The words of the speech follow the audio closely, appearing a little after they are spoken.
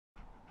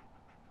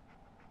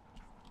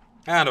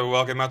And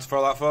welcome back to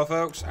Fallout 4,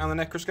 folks, and the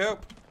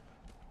Necroscope.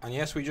 And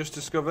yes, we just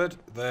discovered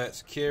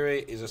that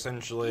Kiri is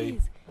essentially...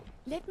 Please,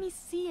 let me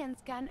see and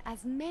scan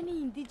as many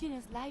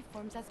indigenous life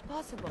forms as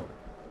possible.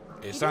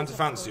 It's time to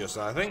fancy us,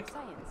 I think.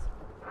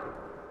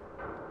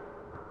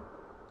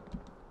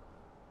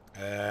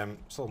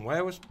 So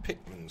where was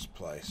Pickman's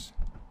place?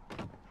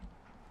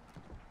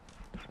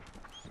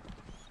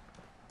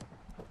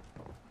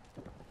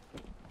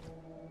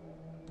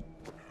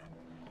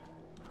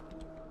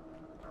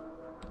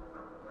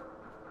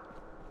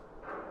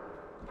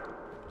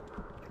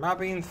 Am I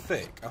being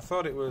thick? I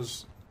thought it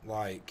was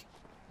like...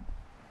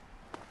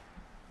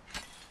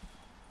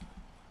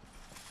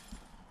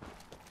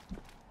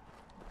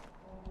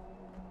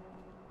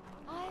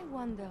 I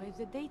wonder if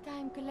the data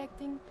I'm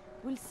collecting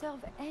will serve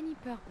any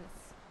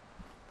purpose.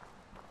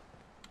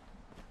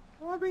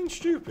 Am I being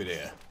stupid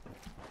here?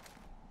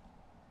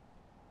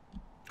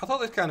 I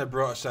thought this kind of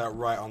brought us out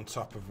right on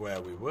top of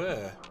where we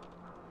were.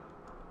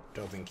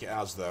 Don't think it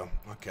has, though.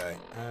 Okay.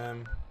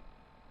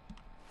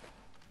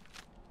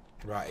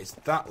 Right, it's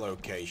that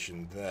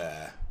location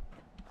there.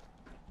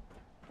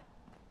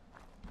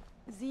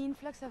 The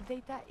influx of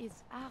data is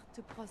hard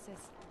to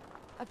process.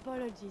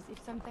 Apologies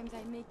if sometimes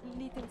I make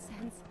little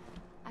sense.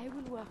 I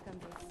will work on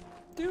this.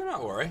 Do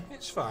not worry,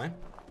 it's fine.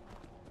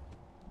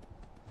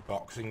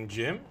 Boxing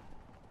gym.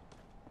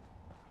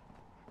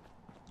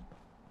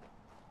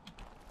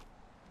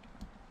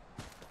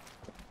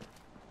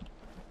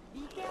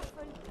 Be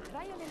careful.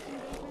 Violent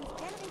engagements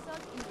can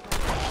result in...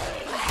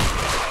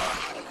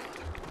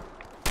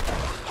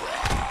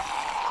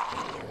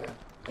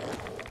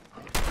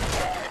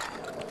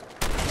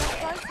 Your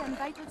pulse and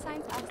vital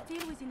signs are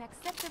still within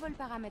acceptable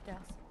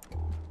parameters.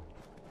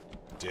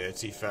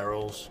 Dirty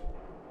ferals.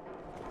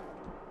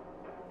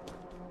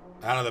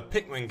 And the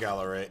Pickman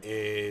gallery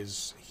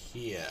is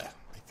here,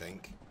 I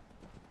think.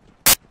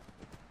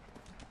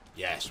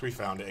 Yes, we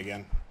found it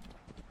again.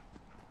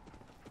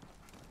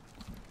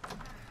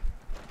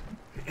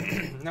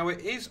 Now,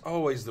 it is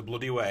always the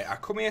bloody way. I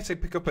come here to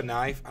pick up a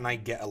knife and I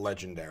get a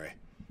legendary.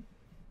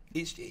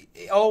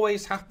 It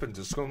always happens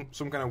as some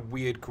kind of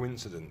weird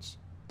coincidence.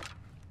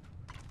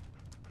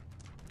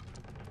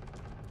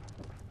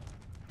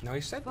 Now,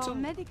 he said For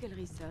medical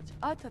research,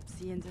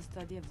 autopsy and the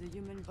study of the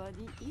human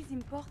body is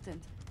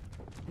important.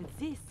 But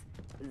this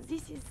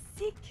is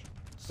sick.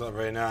 It's not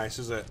very nice,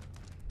 is it?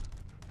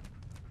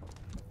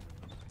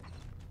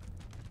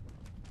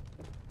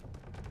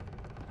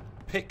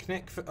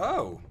 Picnic for...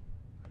 Oh!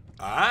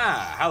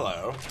 Ah,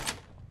 hello.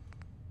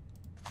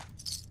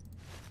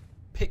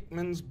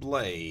 Pickman's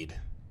blade.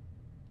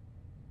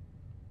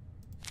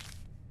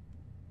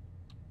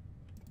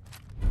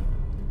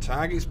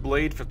 Target's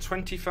blade for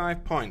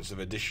 25 points of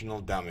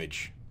additional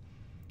damage.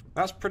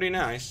 That's pretty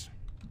nice.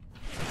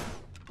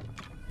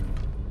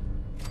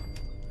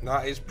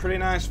 That is pretty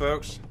nice,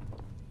 folks.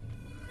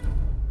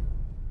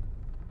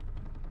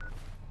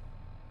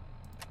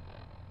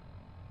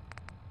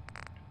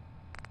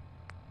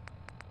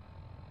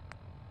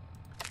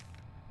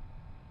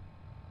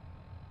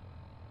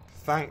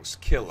 Thanks,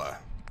 killer.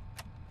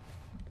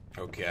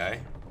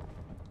 Okay.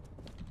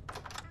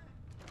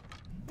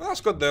 Well,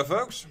 that's good though,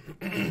 folks.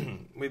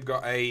 We've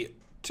got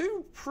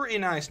two pretty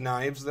nice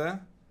knives there.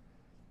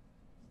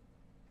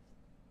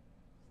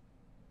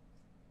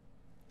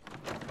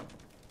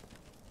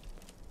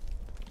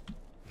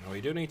 Now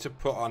we do need to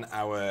put on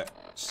our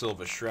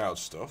silver shroud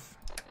stuff.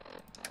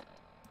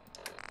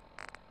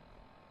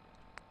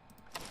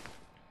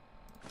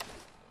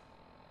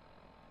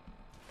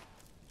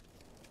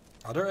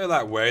 I don't really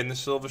like wearing the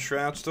silver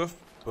shroud stuff,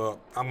 but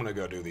I'm gonna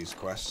go do these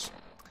quests.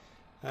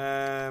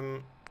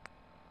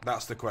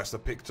 That's the quest I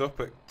picked up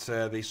at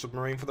the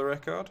submarine, for the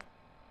record.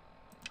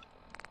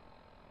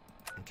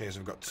 Okay, so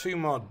we've got 2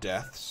 more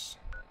deaths.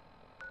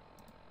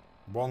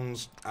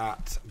 One's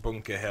at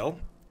Bunker Hill.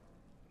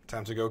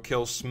 Time to go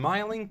kill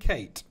Smiling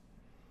Kate.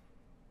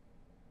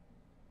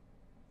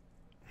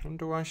 I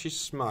wonder why she's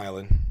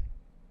smiling.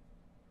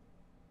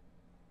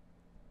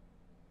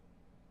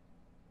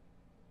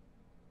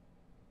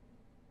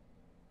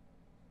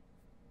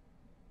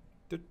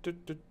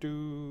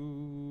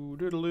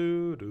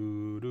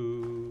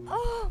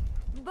 Oh,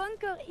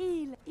 Bunker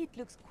Hill. It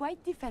looks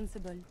quite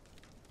defensible.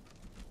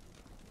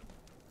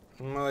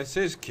 Well, it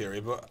is,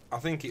 Kiri, but I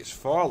think it's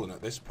fallen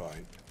at this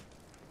point.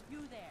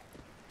 You there.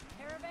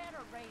 Caravan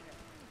or raider?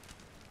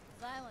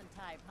 Silent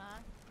type, huh?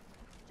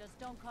 Just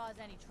don't cause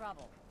any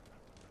trouble.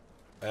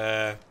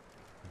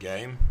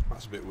 Game.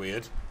 That's a bit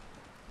weird.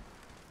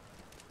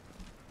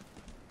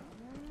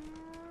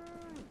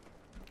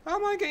 How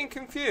am I getting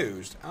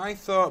confused? I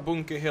thought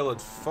Bunker Hill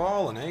had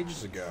fallen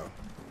ages ago.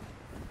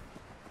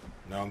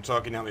 No, I'm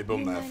talking out my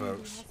bum there,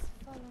 folks. Has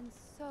fallen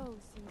so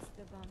since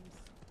the bombs.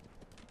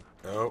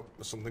 Oh,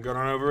 there's something going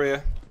on over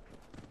here.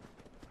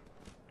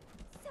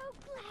 So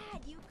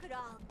glad you could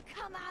all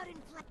come out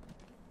and play.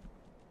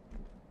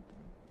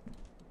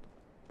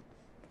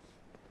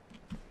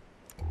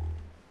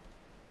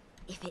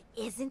 If it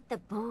isn't the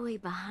boy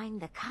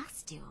behind the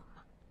costume.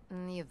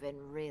 You've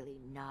been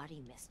really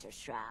naughty, Mr.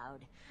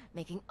 Shroud,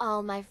 making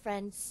all my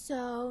friends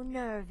so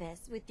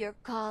nervous with your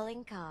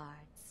calling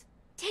cards.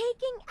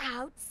 Taking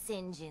out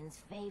St. John's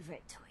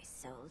favorite toy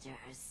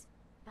soldiers.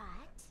 But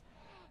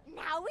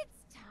now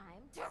it's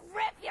time to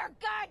rip your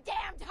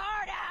goddamned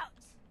heart out!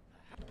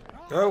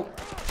 Go.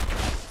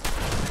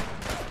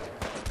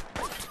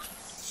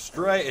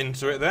 Straight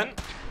into it then.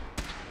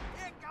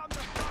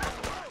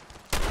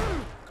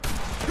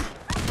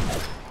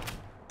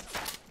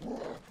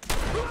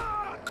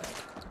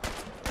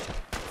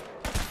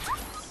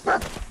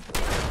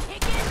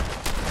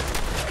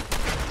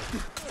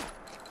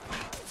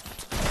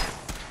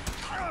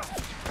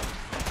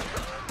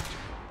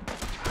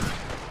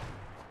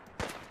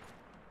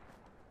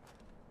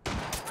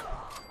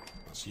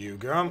 That's you,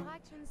 Gum. Your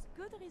actions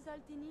could result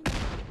in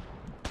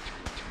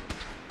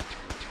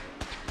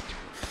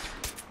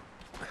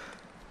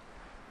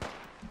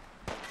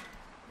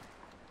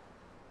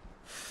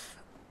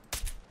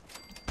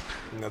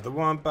Another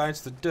one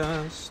bites the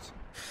dust.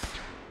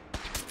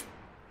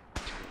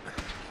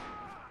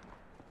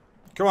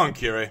 Come on,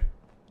 Curie.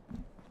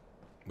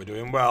 We're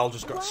doing well,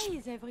 just got... Why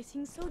is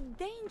everything so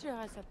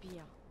dangerous up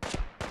here?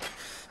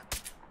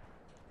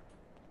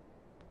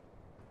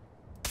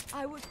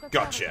 I would prefer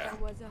Gotcha. if there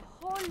was a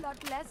whole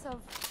lot less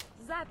of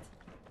that.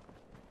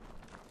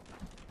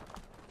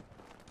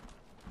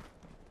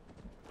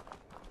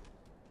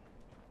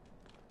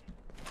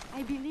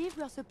 I believe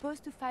we're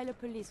supposed to file a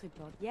police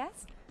report,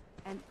 yes?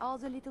 And all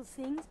the little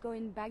things go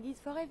in baggies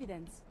for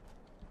evidence.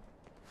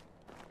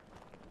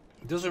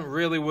 It doesn't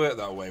really work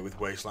that way with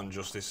Wasteland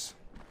Justice,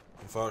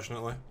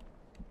 unfortunately.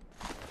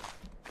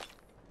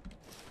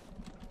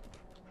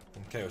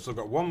 Okay, we've still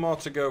got one more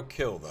to go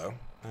kill, though.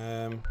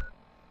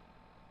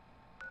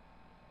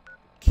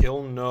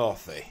 Kill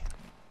Northy.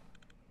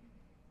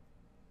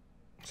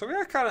 So we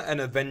are kind of an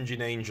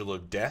avenging angel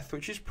of death,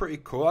 which is pretty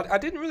cool. I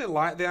didn't really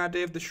like the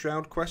idea of the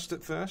Shroud quest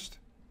at first.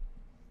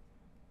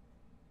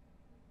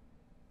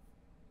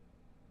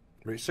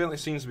 But it certainly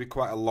seems to be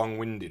quite a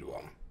long-winded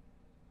one.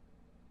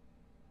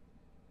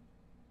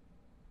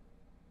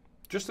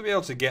 Just to be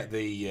able to get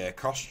the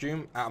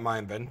costume out of my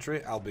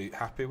inventory, I'll be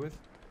happy with.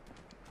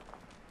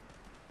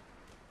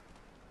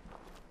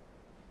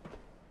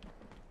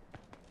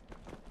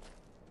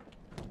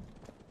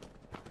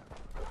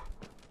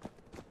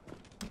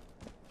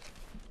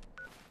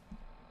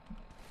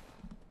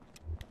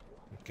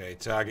 Okay,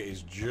 target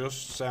is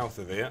just south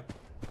of here.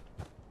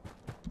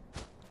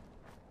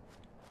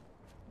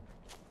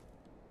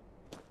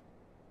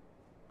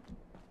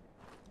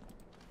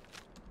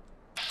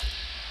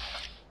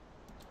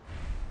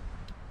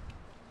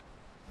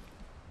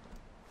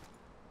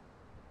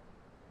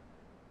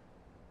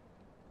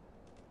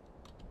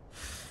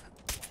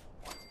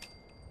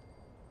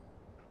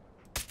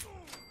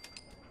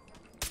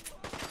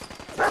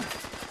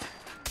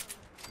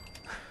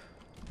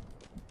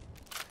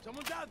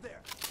 Someone's out there.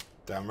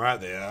 Damn right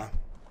they are.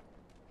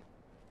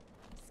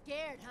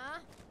 Scared, huh?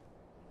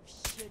 You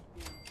should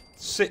be.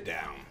 Sit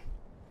down.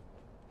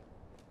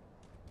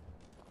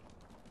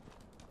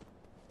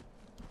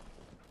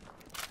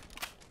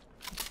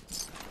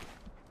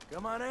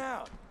 Come on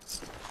out.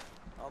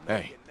 I'll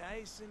make it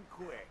nice and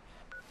quick.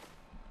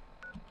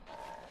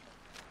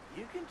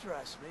 You can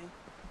trust me.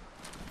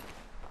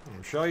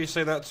 I'm sure you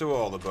say that to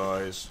all the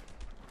boys.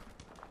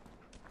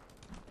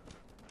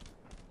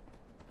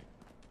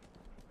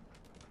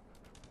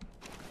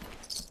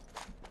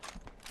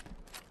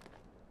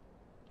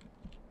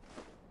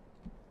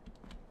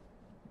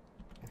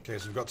 Okay,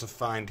 so we've got to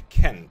find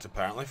Kent,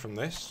 apparently, from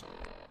this.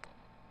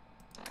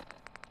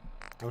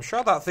 I'm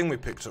sure that thing we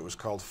picked up was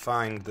called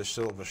Find the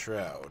Silver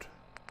Shroud.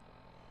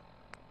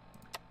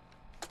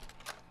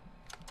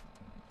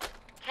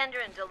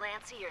 Kendra and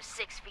Delancey are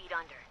 6 feet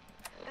under.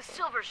 The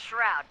Silver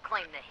Shroud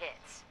claimed the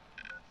hits.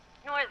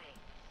 Northy,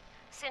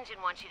 St.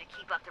 John wants you to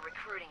keep up the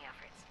recruiting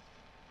efforts.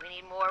 We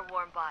need more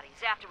warm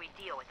bodies after we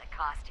deal with the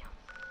costume.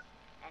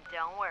 And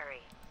don't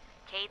worry,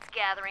 Kate's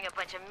gathering a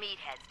bunch of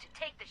meatheads to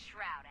take the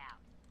Shroud out.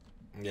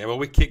 Yeah, well,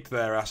 we kicked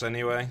their ass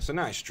anyway, so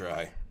nice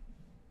try.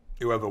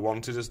 Whoever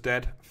wanted us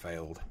dead,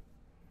 failed.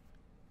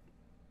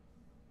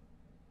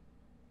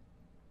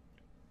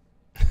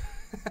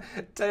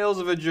 Tales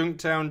of a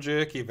Junktown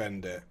jerky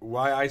vendor.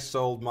 Why I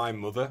sold my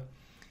mother.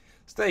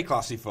 Stay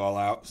classy,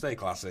 Fallout. Stay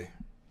classy.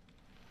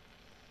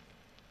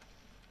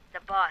 The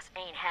boss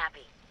ain't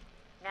happy.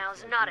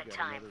 Now's not a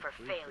time for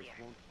failure.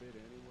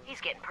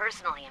 He's getting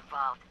personally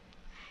involved.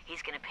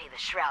 He's gonna pay the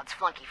Shroud's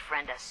flunky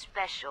friend a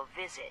special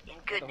visit in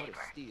Good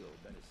Neighbor.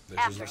 This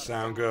doesn't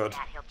sound good.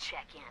 He'll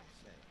check in.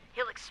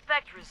 He'll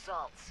expect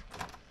results.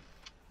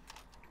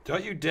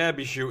 Don't you dare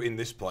be shooting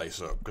this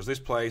place up, because this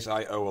place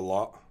I owe a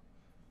lot.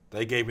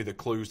 They gave me the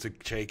clues to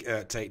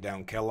take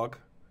down Kellogg.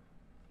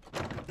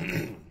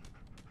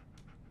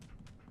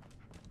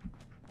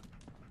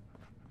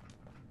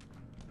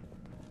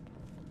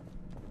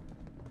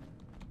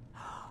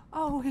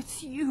 Oh,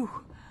 it's you.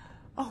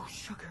 Oh,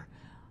 sugar.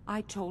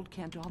 I told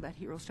Kent all that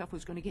hero stuff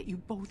was going to get you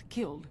both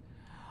killed.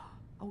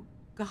 Oh,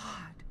 God.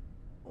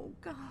 Oh,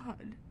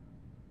 God.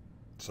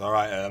 It's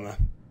alright, Irma.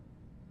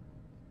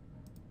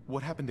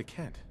 What happened to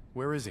Kent?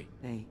 Where is he?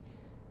 They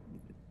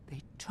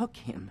took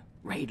him.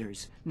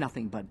 Raiders,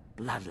 nothing but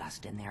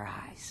bloodlust in their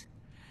eyes.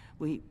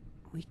 We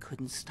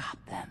couldn't stop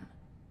them.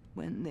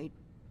 When they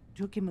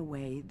took him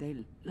away, they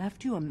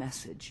left you a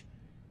message.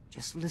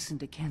 Just listen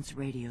to Kent's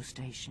radio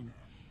station.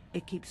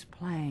 It keeps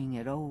playing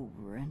it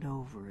over and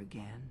over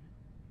again.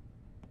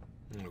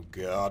 Oh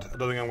god, I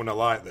don't think I'm gonna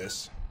like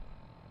this.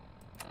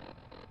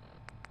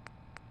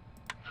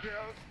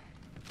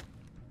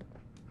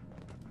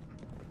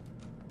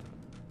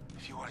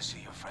 If you want to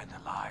see your friend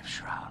alive,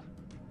 Shroud,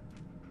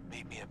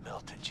 meet me at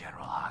Milton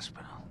General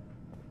Hospital.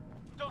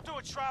 Don't do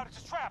it, Shroud.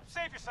 It's a trap.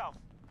 Save yourself.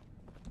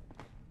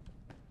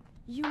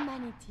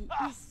 Humanity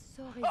is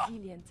so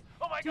resilient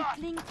Oh my to God!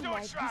 cling to Do it,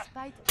 life Shroud!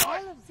 despite Do all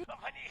it! of this. On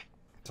my knee.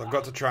 So I've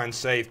got to try and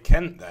save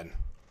Kent then.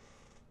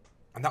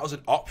 And that was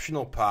an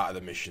optional part of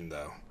the mission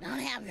though. Don't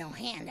have no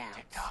handouts.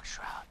 Talk,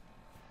 Shroud.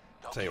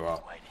 Don't Tell you keep me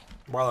what, waiting.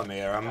 while I'm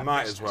here, I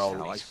might as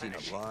well I've seen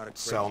a lot of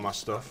sell my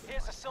stuff.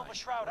 Here's the Silver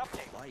Shroud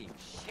update. In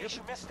case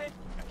you missed it,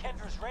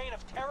 Kendra's reign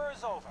of terror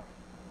is over.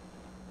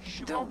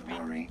 She Don't won't be...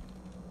 worry.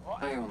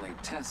 What? I only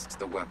test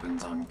the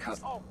weapons on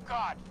Oh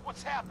God,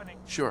 what's happening?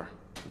 Sure.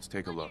 Let's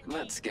take a look.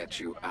 Let's get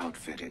you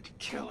outfitted,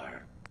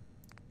 killer.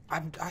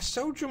 I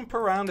so jump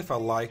around if I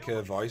like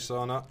her voice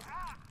or not.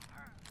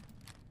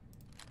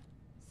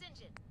 St.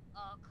 John,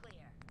 all clear.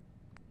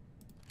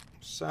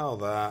 Sell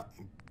that.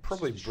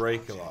 Probably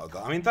break a lot of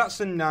that. I mean, that's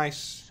a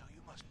nice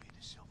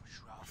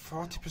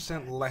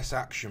 40% less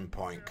action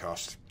point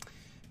cost.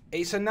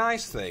 It's a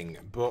nice thing,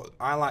 but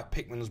I like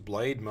Pickman's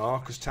Blade more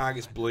because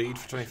targets bleed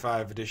for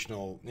 25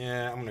 additional.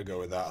 Yeah, I'm gonna go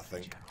with that. I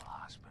think.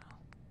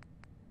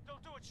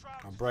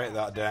 I'll break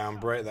that down.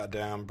 Break that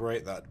down.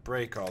 Break that.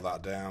 Break all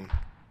that down.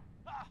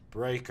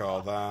 Break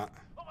all that.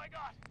 Oh my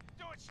God!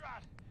 Do it,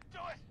 Shroud! Do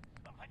it!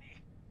 On my knee.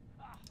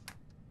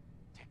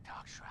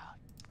 Tick-tock, Shroud.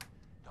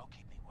 Don't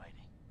keep me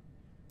waiting.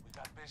 We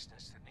got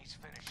business that needs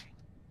finishing.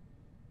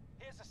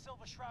 Here's the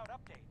Silver Shroud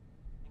update.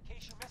 In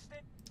case you missed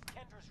it,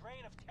 Kendra's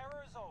reign of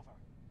terror is over.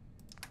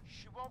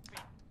 She won't be...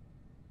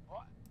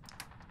 What?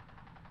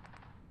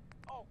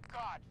 Oh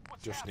God,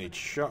 what's Just happening? need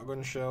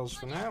shotgun shells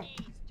for now.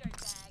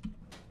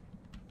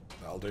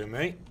 That'll do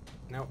me.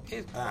 Now,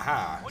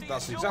 aha!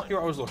 That's exactly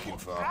what I was looking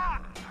for.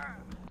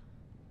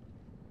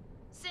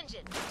 St.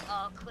 John,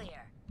 all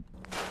clear.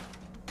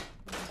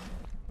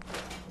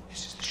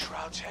 This is the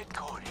Shroud's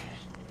headquarters.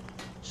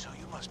 So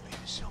you must be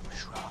the Silver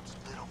Shroud's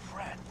little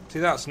friend. See,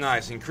 that's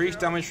nice. Increased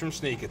damage from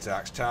sneak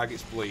attacks.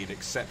 Targets bleed.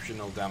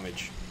 Exceptional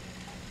damage.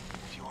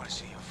 If you want to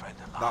see your friend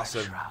alive, That's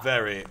a Shroud,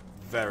 very,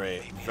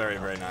 very, very,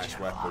 very nice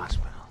weapon.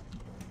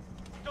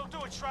 Don't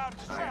do it, Shroud.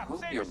 It's a I trap.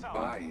 hope Save you're yourself.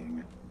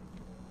 buying.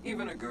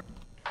 Even a girl.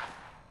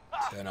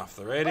 Turn off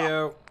the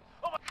radio.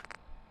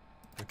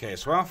 Okay,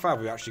 so how far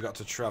have we actually got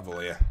to travel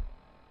here?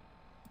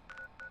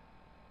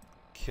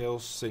 Kill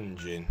St.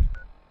 John.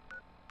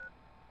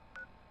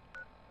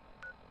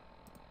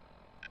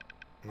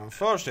 And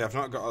unfortunately, I've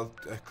not got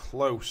a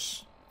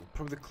close...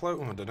 Probably the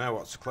close... I don't know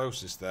what's the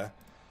closest there.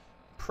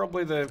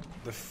 Probably the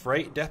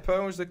freight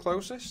depot is the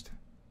closest.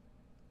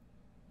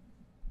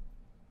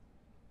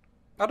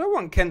 I don't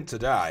want Kent to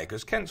die,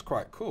 because Kent's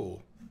quite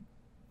cool.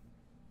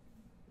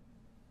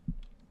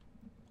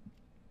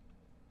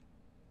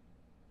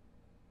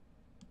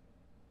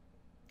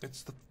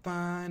 It's the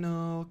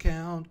final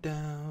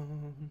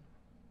countdown.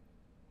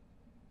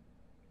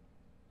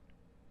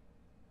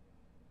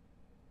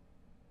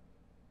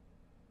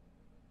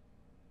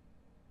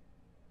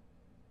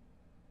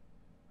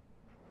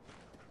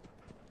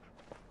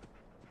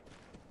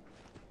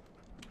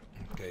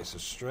 Okay, so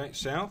straight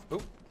south.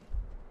 Oh.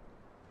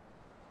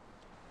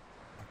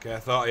 Okay, I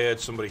thought I heard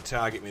somebody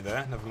target me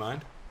there. Never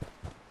mind.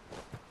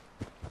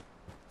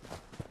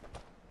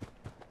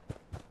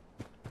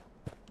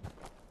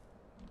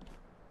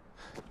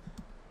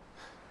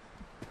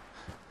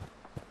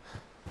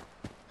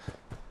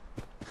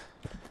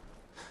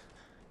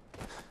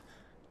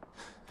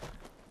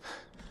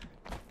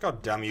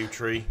 God damn you,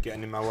 tree,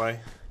 getting in my way.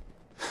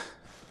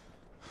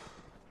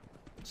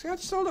 See, I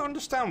still don't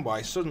understand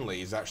why suddenly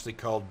he's actually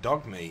called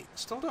dog meat.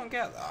 Still don't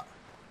get that.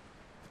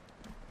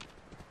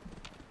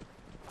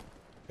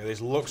 Okay, this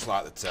looks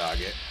like the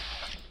target.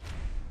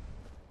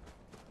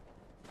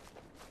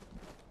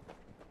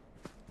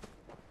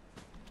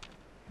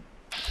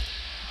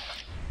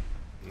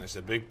 And it's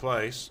a big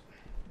place.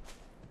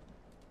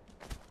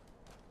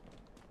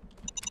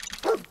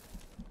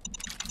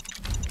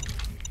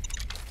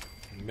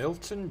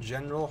 Milton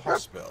General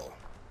Hospital.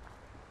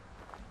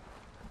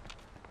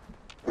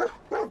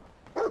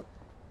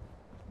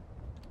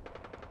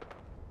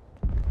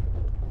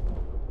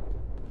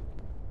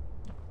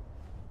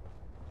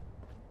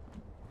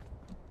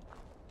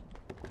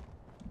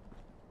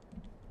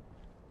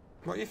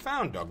 What you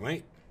found, dog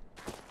meat?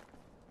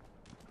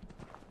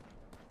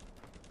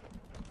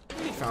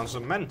 You found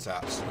some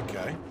mentats,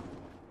 okay.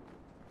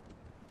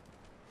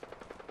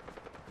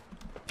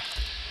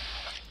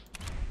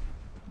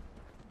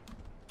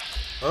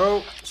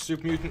 Oh,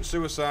 super mutant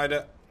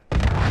suicider.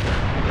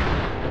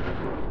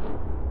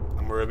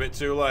 And we're We're a bit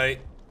too late.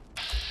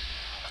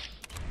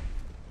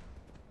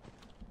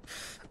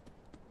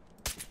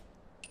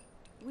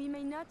 We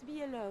may not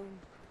be alone.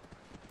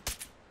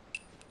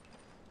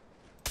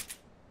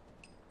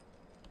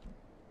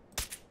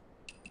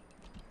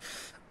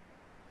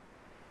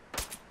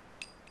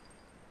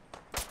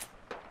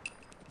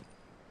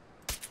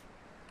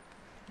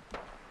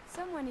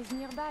 Someone is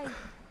nearby.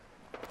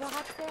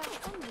 Perhaps they are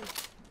hungry.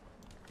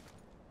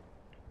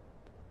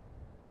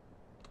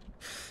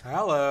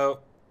 Hello.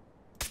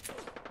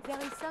 There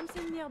is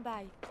something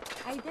nearby.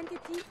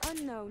 Identity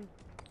unknown.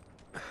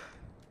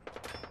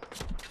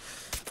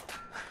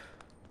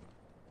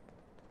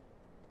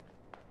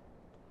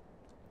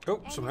 Oh,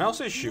 someone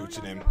else is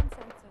shooting him.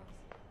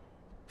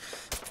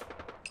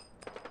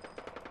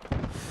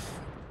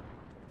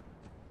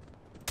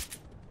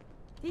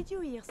 Did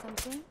you hear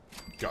something?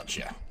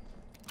 Gotcha.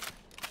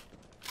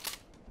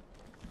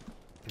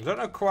 I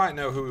don't quite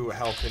know who we were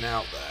helping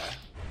out there.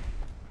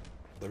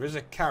 There is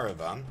a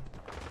caravan.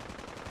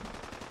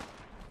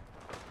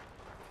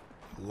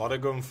 A lot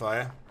of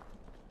gunfire.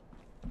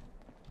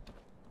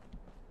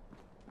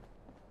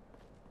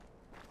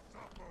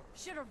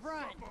 Should have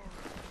run.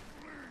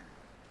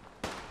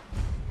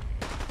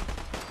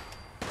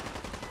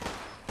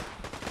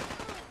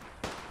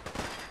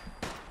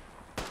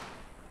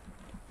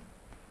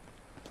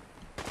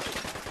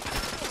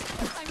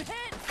 I'm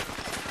hit.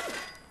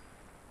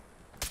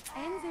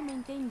 And they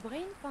maintain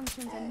brain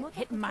functions and motor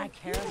Hitting my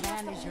control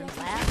caravan even is your after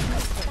last the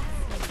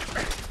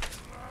mistake.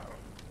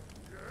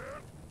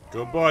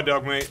 Good boy,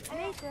 dog meat.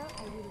 Later,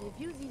 I will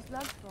review these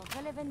logs for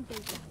relevant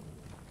data.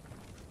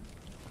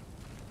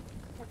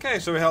 Okay,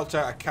 so we helped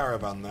out a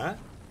caravan there.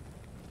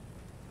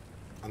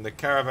 And the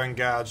caravan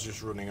guard's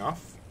just running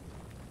off.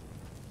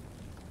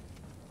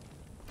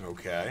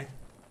 Okay.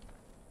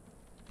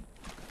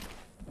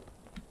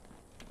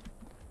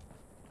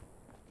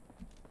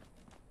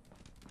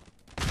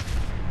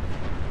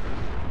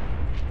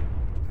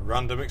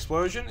 Random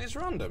explosion is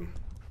random.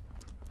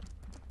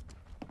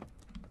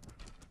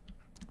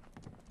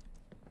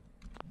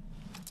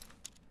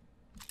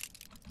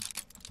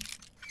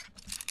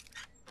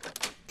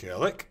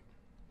 Kill it.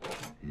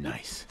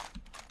 Nice.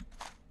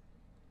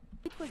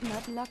 It was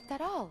not locked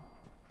at all.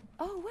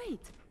 Oh,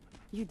 wait.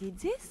 You did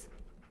this?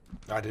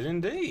 I did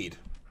indeed.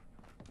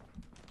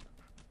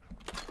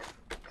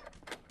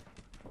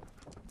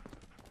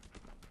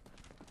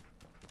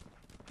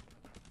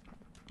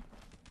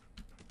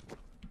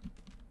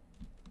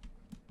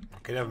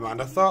 Okay, never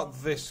mind. I thought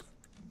this...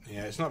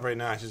 Yeah, it's not very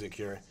nice, is it,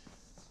 Curie?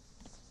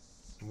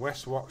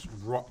 West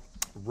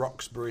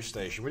Roxbury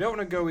Station. We don't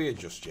want to go here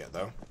just yet,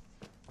 though.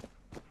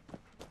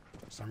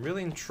 So I'm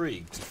really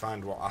intrigued to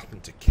find what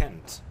happened to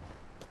Kent.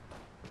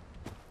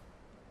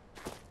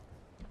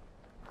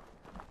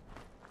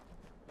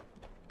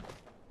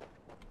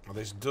 Well,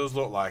 this does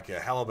look like a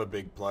hell of a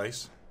big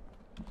place.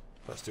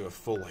 Let's do a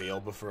full heal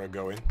before I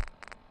go in.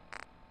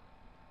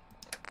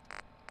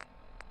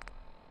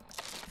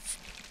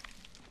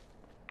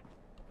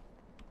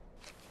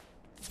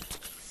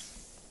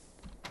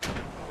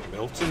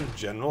 Milton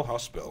General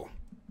Hospital.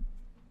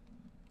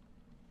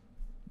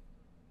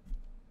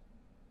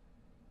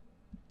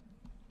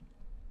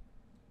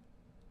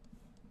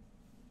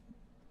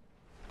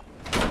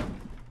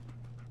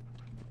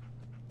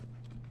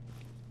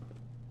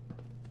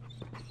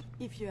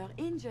 If you are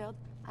injured,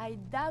 I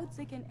doubt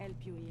they can help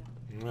you here.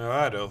 No,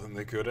 I don't think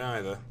they could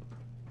either.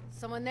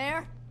 Someone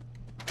there?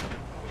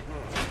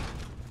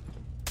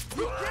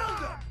 You killed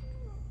him!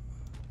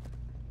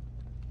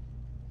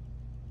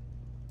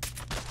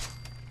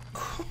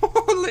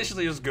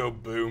 Literally just go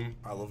boom.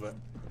 I love it.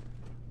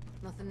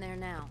 Nothing there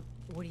now.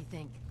 What do you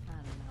think? I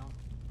don't know.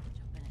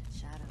 Jumping at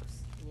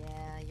shadows.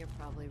 Yeah, you're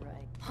probably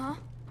right. Huh?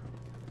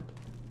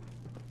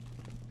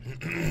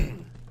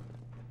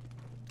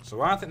 So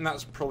I think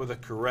that's probably the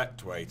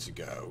correct way to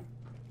go.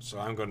 So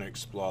I'm going to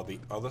explore the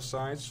other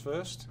sides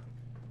first.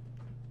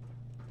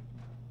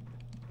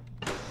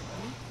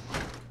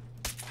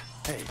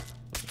 Hey.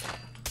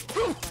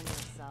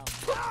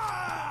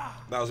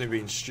 That was me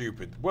being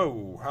stupid.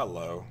 Whoa,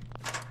 hello.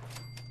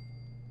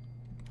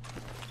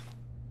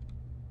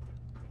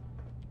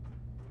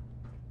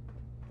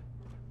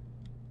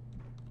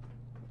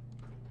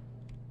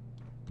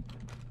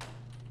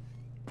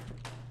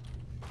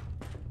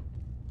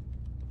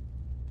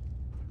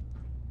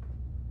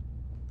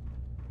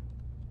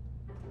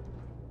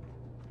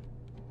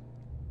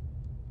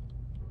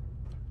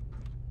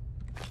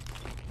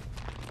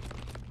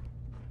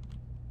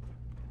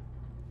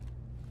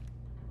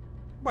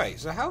 Wait,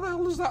 so how the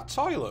hell does that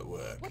toilet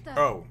work? What the-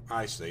 Oh,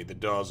 I see. The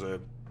doors are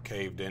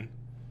caved in.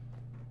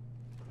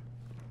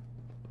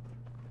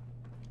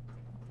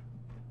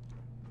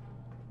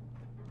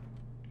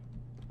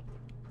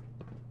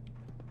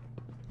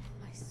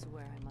 I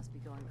swear I must be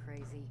going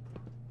crazy.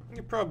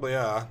 You probably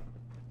are.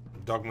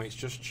 Dogmeat's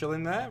just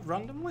chilling there,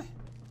 randomly.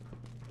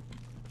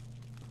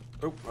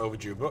 Oh,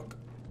 overdue book.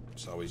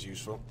 It's always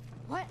useful.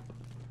 What?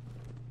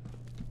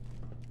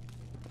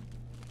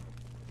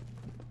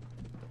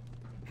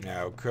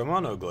 Now, come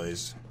on,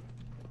 uglies.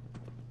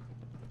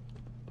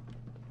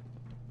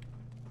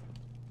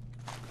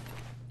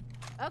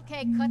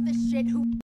 Okay, cut the shit. Who